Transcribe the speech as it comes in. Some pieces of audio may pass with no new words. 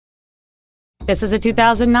This is a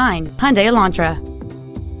 2009 Hyundai Elantra.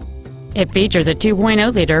 It features a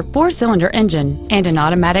 2.0-liter four-cylinder engine and an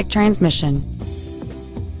automatic transmission.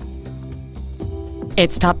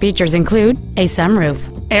 Its top features include a sunroof,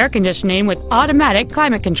 air conditioning with automatic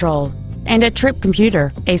climate control, and a trip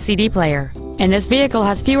computer, a CD player. And this vehicle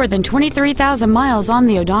has fewer than 23,000 miles on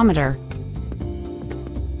the odometer.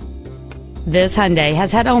 This Hyundai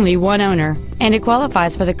has had only one owner, and it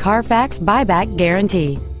qualifies for the Carfax buyback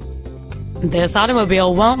guarantee. This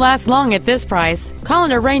automobile won't last long at this price. Call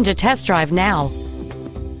and arrange a test drive now.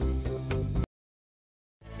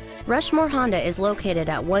 Rushmore Honda is located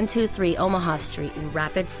at 123 Omaha Street in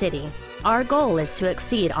Rapid City. Our goal is to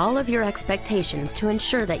exceed all of your expectations to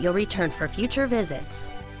ensure that you'll return for future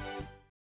visits.